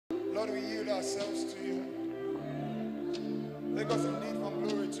Lord, we yield ourselves to you. Take us indeed from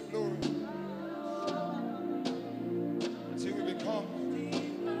glory to glory. Till we become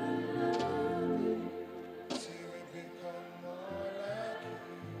more like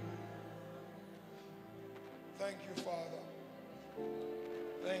you. Thank you, Father.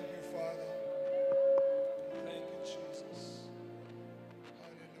 Thank you, Father. Thank you, Jesus.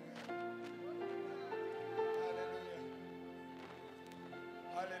 Hallelujah. Hallelujah.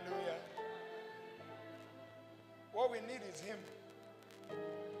 Hallelujah. What we need is Him.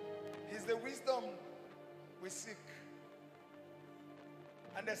 He's the wisdom we seek.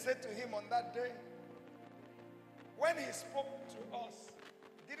 And they said to Him on that day, when He spoke to us,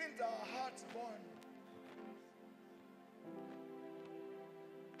 didn't our hearts burn?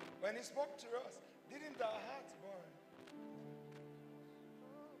 When He spoke to us, didn't our hearts burn?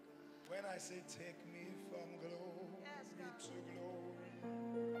 When I say, take me from glory to glory,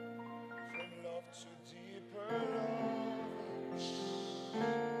 from love to deeper love.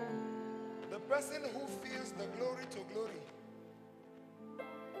 The person who feels the glory to glory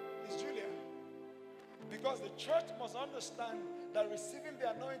is Julia. Because the church must understand that receiving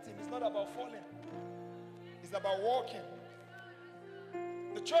the anointing is not about falling. It's about walking.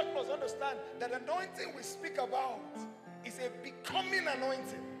 The church must understand that anointing we speak about is a becoming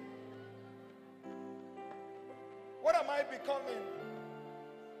anointing. What am I becoming?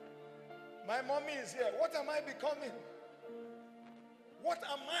 My mommy is here. What am I becoming? What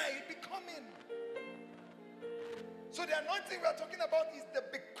am I becoming? So the anointing we are talking about is the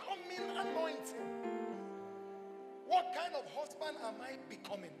becoming anointing. What kind of husband am I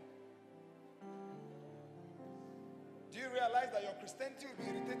becoming? Do you realize that your Christianity will be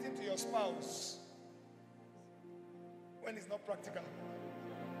irritating to your spouse when it's not practical?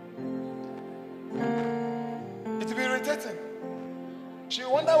 It will be irritating. She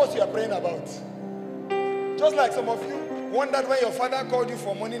will wonder what you are praying about. Just like some of you wondered when your father called you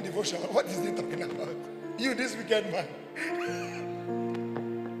for morning devotion. What is he talking about? You, this wicked man.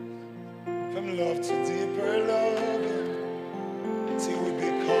 From love to deeper love, till we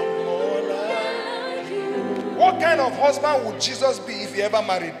become more like you. What kind of husband would Jesus be if he ever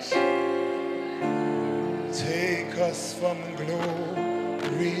married? Take us from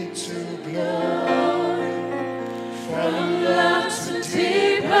glory to glory, from love to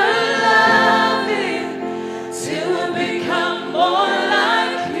deeper loving, till we become more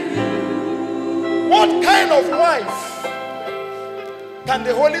like you. What kind of wife can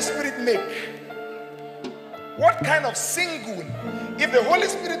the Holy Spirit make? What kind of single? If the Holy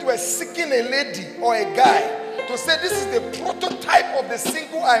Spirit were seeking a lady or a guy to say, this is the prototype of the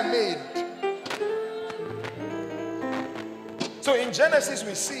single I made. So in Genesis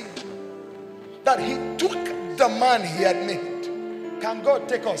we see that He took the man He had made. Can God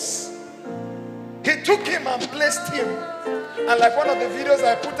take us? He took him and placed him. And like one of the videos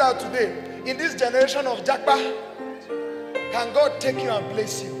I put out today, in this generation of Jakba, can God take you and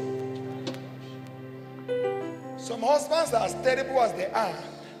place you? Some husbands are as terrible as they are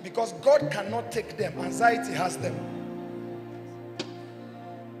because God cannot take them. Anxiety has them.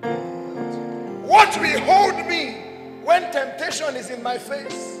 What will hold me when temptation is in my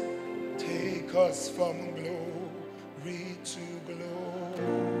face? Take us from glory to glory,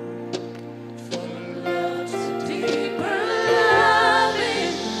 from love to deeper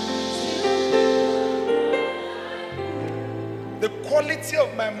loving. The quality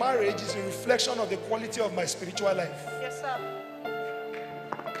of my marriage is a reflection of the quality of my spiritual life. Yes, sir.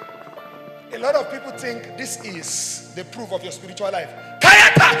 A lot of people think this is the proof of your spiritual life.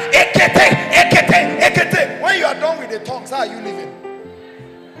 When you are done with the tongues, how are you living?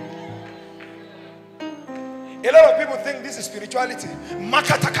 A lot of people think this is spirituality.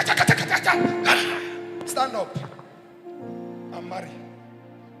 Stand up and marry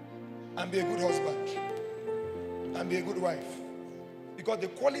and be a good husband and be a good wife. Because the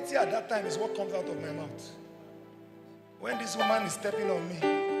quality at that time is what comes out of my mouth. When this woman is stepping on me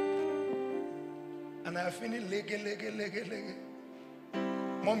and I are feeling lege.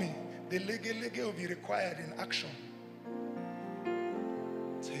 Mommy, the lege will be required in action.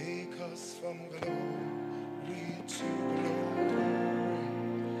 Take us from glory to glory,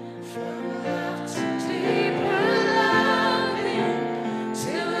 from love to deeper loving,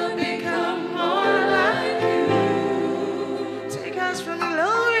 till we become more like you. Take us from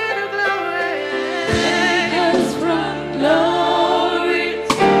glory to glory. Take us from glory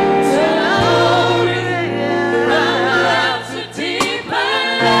to glory, from love to deeper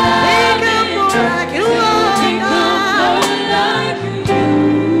loving, Become more like you, become more like you.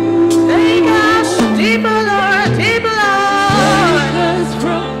 Take us deeper, Lord, deeper, Lord. Take us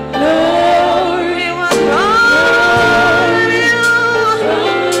from glory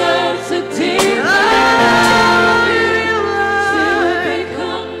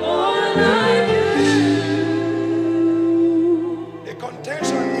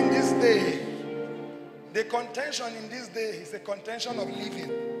contention in this day, is a contention of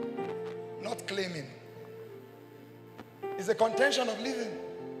living, not claiming. It's a contention of living.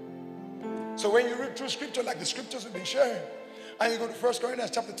 So when you read through scripture, like the scriptures we've been sharing, and you go to 1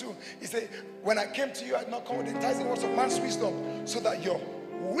 Corinthians chapter 2, he said, when I came to you, I had not come with the enticing words of man's wisdom, so that your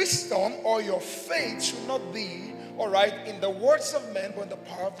wisdom or your faith should not be, all right, in the words of men, but in the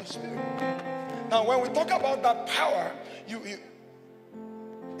power of the Spirit. Now, when we talk about that power,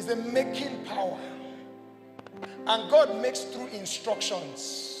 it's a making power. And God makes through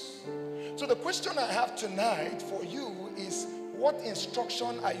instructions. So the question I have tonight for you is, what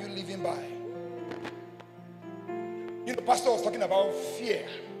instruction are you living by? You know, the pastor was talking about fear.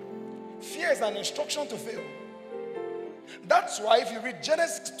 Fear is an instruction to fail. That's why if you read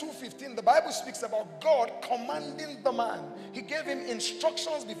Genesis 2:15, the Bible speaks about God commanding the man. He gave him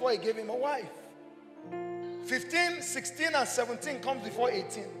instructions before he gave him a wife. 15, 16, and 17 comes before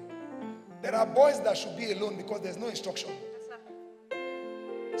 18. There are boys that should be alone because there's no instruction.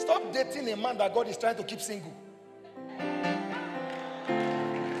 Stop dating a man that God is trying to keep single.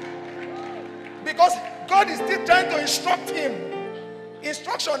 Because God is still trying to instruct him.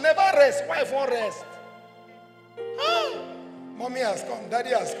 Instruction never rests. Wife won't rest. Mommy has come. Daddy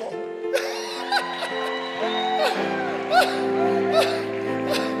has come.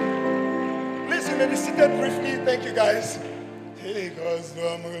 Please, you may be seated briefly. Thank you, guys. Take us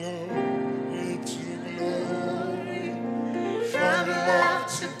from glory to glory, From love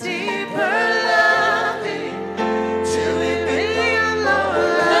to deeper loving, till we become more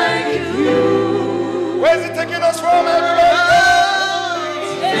like you. where is it taking us from, everybody?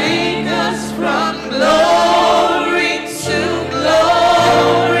 Take us from glory to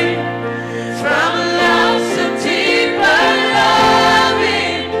glory, from love to deeper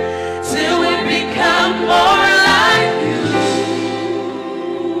loving, till we become more like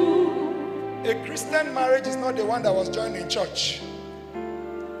you. A Christian marriage is not the one that was joined in church.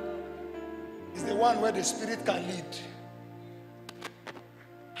 It's the one where the Spirit can lead.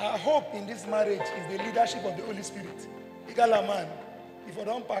 Her hope in this marriage is the leadership of the Holy Spirit. Igala man, if I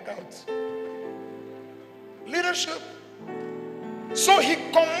don't pack out. Leadership. So he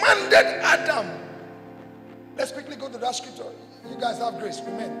commanded Adam. Let's quickly go to that scripture. You guys have grace.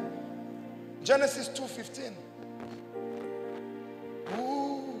 Amen. Genesis 2:15.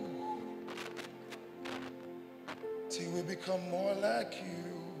 Till we become more like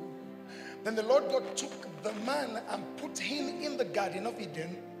you. Then the Lord God took the man and put him in the Garden of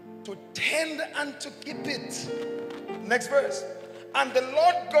Eden to tend and to keep it. Next verse. And the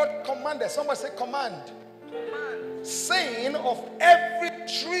Lord God commanded, somebody say command, saying, of every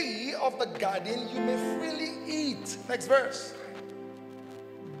tree of the garden you may freely eat. Next verse.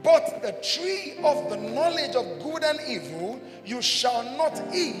 But the tree of the knowledge of good and evil you shall not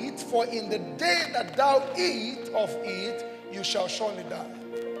eat, for in the day that thou eat of it you shall surely die.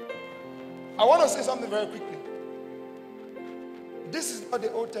 I want to say something very quickly. This is not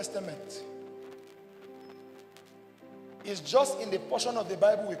the Old Testament. It's just in the portion of the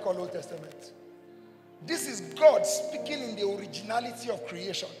Bible we call Old Testament. This is God speaking in the originality of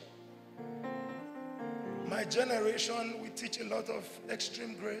creation. My generation, we teach a lot of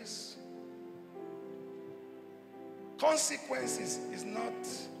extreme grace. Consequences is not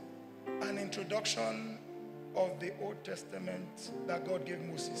an introduction of the Old Testament that God gave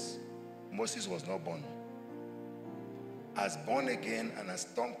Moses. Moses was not born. As born again and as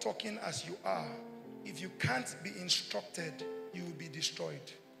tongue talking as you are, if you can't be instructed, you will be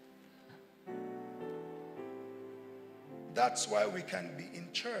destroyed. That's why we can be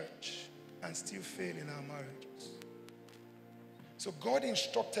in church and still fail in our marriages. So God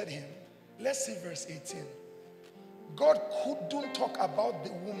instructed him. Let's see verse 18. God couldn't talk about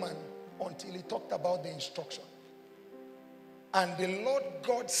the woman until he talked about the instruction. And the Lord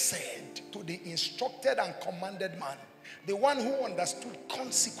God said to the instructed and commanded man, the one who understood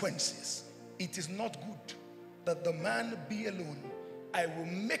consequences, it is not good that the man be alone. I will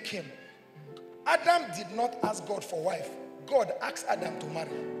make him. Adam did not ask God for wife. God asked Adam to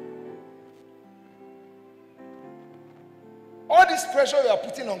marry. All this pressure you are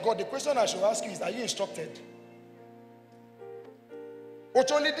putting on God, the question I should ask you is, are you instructed?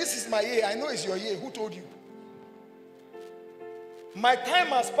 Ocholi, this is my year. I know it's your year. Who told you? My time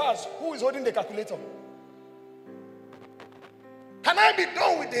has passed. Who is holding the calculator? Can I be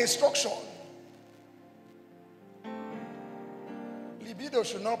done with the instruction? Libido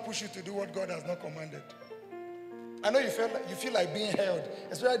should not push you to do what God has not commanded. I know you feel like being held,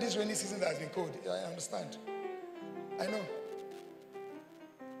 especially this rainy season that has been cold. I understand. I know.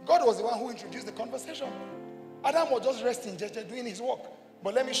 God was the one who introduced the conversation. Adam was just resting, just doing his work.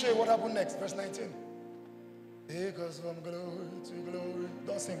 But let me show you what happened next. Verse 19. Take us from glory to glory.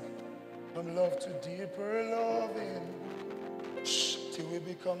 Don't sing. From love to deeper loving. Till we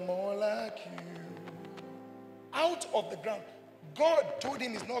become more like you. Out of the ground. God told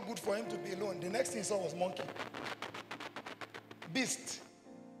him it's not good for him to be alone. The next thing he saw was monkey. Beast.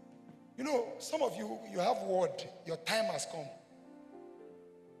 You know, some of you have word. Your time has come.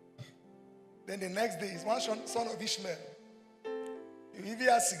 Then the next day, is one son of Ishmael. He even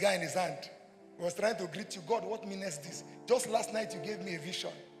had a cigar in his hand. He was trying to greet you. God, what means this? Just last night you gave me a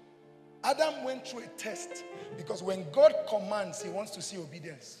vision. Adam went through a test because when God commands, he wants to see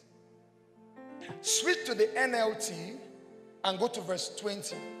obedience. Switch to the NLT and go to verse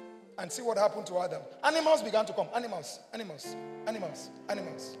 20 and see what happened to Adam. Animals began to come. Animals.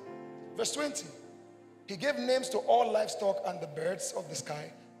 Verse 20. He gave names to all livestock and the birds of the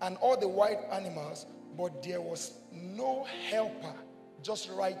sky and all the wild animals, but there was no helper just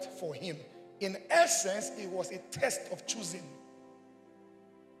right for him. In essence, it was a test of choosing.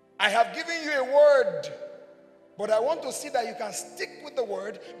 I have given you a word, but I want to see that you can stick with the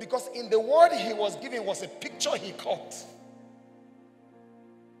word, because in the word he was given was a picture he caught.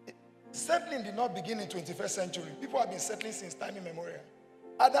 Settling did not begin in 21st century. People have been settling since time immemorial.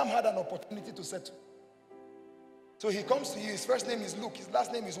 Adam had an opportunity to settle. So he comes to you, his first name is Luke, his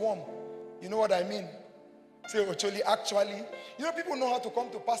last name is Worm. You know what I mean? Say, Ocholi, actually. You know, people know how to come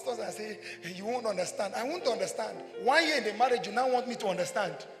to pastors and say, hey, you won't understand. I won't understand. 1 year in the marriage, you now want me to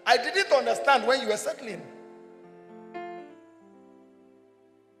understand. I didn't understand when you were settling.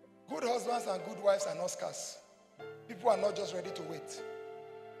 Good husbands and good wives are not scarce. People are not just ready to wait.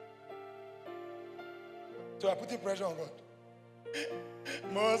 So I'm putting pressure on God.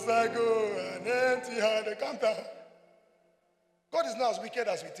 Must I go and empty hand the counter? God is not as wicked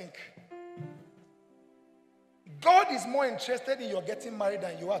as we think. God is more interested in your getting married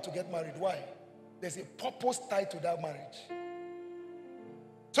than you are to get married. Why? There's a purpose tied to that marriage.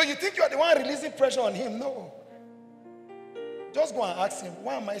 So you think you are the one releasing pressure on him? No. Just go and ask him,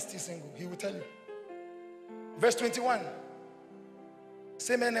 why am I still single? He will tell you. Verse 21.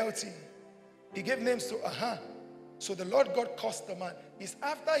 Same NLT. He gave names to So the Lord God cursed the man. It's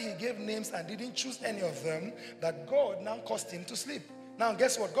after he gave names and didn't choose any of them that God now caused him to sleep. Now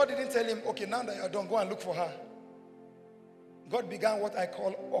guess what? God didn't tell him, okay, now that you're done, go and look for her. God began what I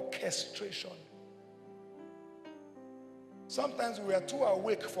call orchestration. Sometimes we are too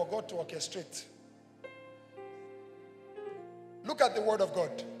awake for God to orchestrate. Look at the word of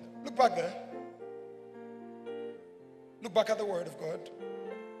God. Look back there. Look back at the word of God.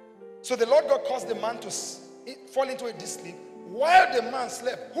 So the Lord God caused the man to fall into a deep sleep. While the man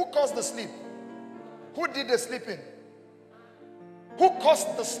slept, who caused the sleep? Who did the sleeping? Who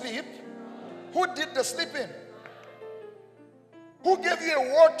caused the sleep? Who did the sleeping? Who gave you a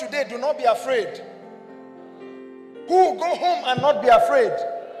word today? Do not be afraid. Who will go home and not be afraid?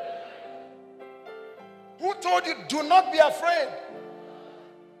 Who told you do not be afraid?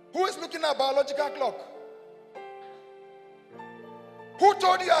 Who is looking at biological clock? Who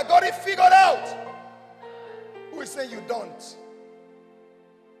told you I got it figured out? Who is saying you don't?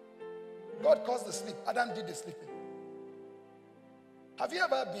 God caused the sleep. Adam did the sleeping. Have you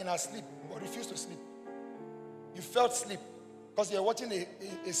ever been asleep or refused to sleep? You felt sleep because you're watching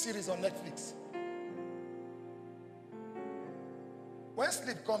a series on Netflix. When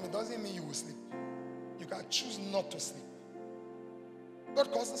sleep comes, it doesn't mean you will sleep. You can choose not to sleep.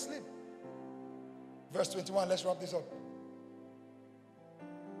 God caused the sleep. Verse 21, let's wrap this up.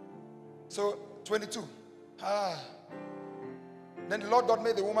 So, 22. Then the Lord God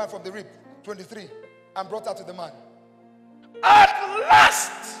made the woman from the rib, 23, and brought her to the man. At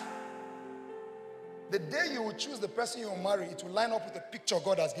last! The day you will choose the person you will marry, it will line up with the picture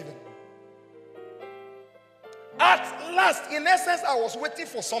God has given. At last, in essence, I was waiting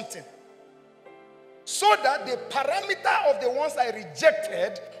for something. So that the parameter of the ones I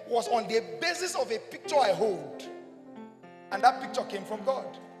rejected was on the basis of a picture I hold. And that picture came from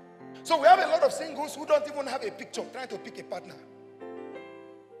God. So we have a lot of singles who don't even have a picture trying to pick a partner.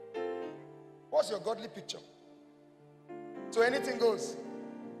 What's your godly picture? So anything goes.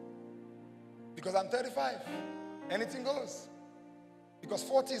 Because I'm 35. Anything goes. Because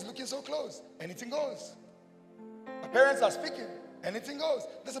 40 is looking so close. Anything goes. My parents are speaking. Anything goes.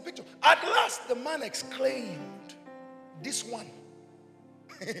 There's a picture. At last the man exclaimed, this one,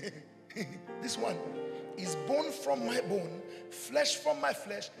 this one is bone from my bone, flesh from my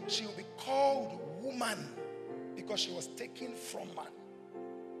flesh. She will be called woman because she was taken from man.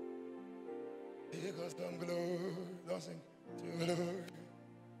 Because from glory, don't sing, to glory,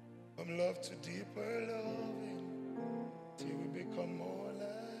 from love to deeper love.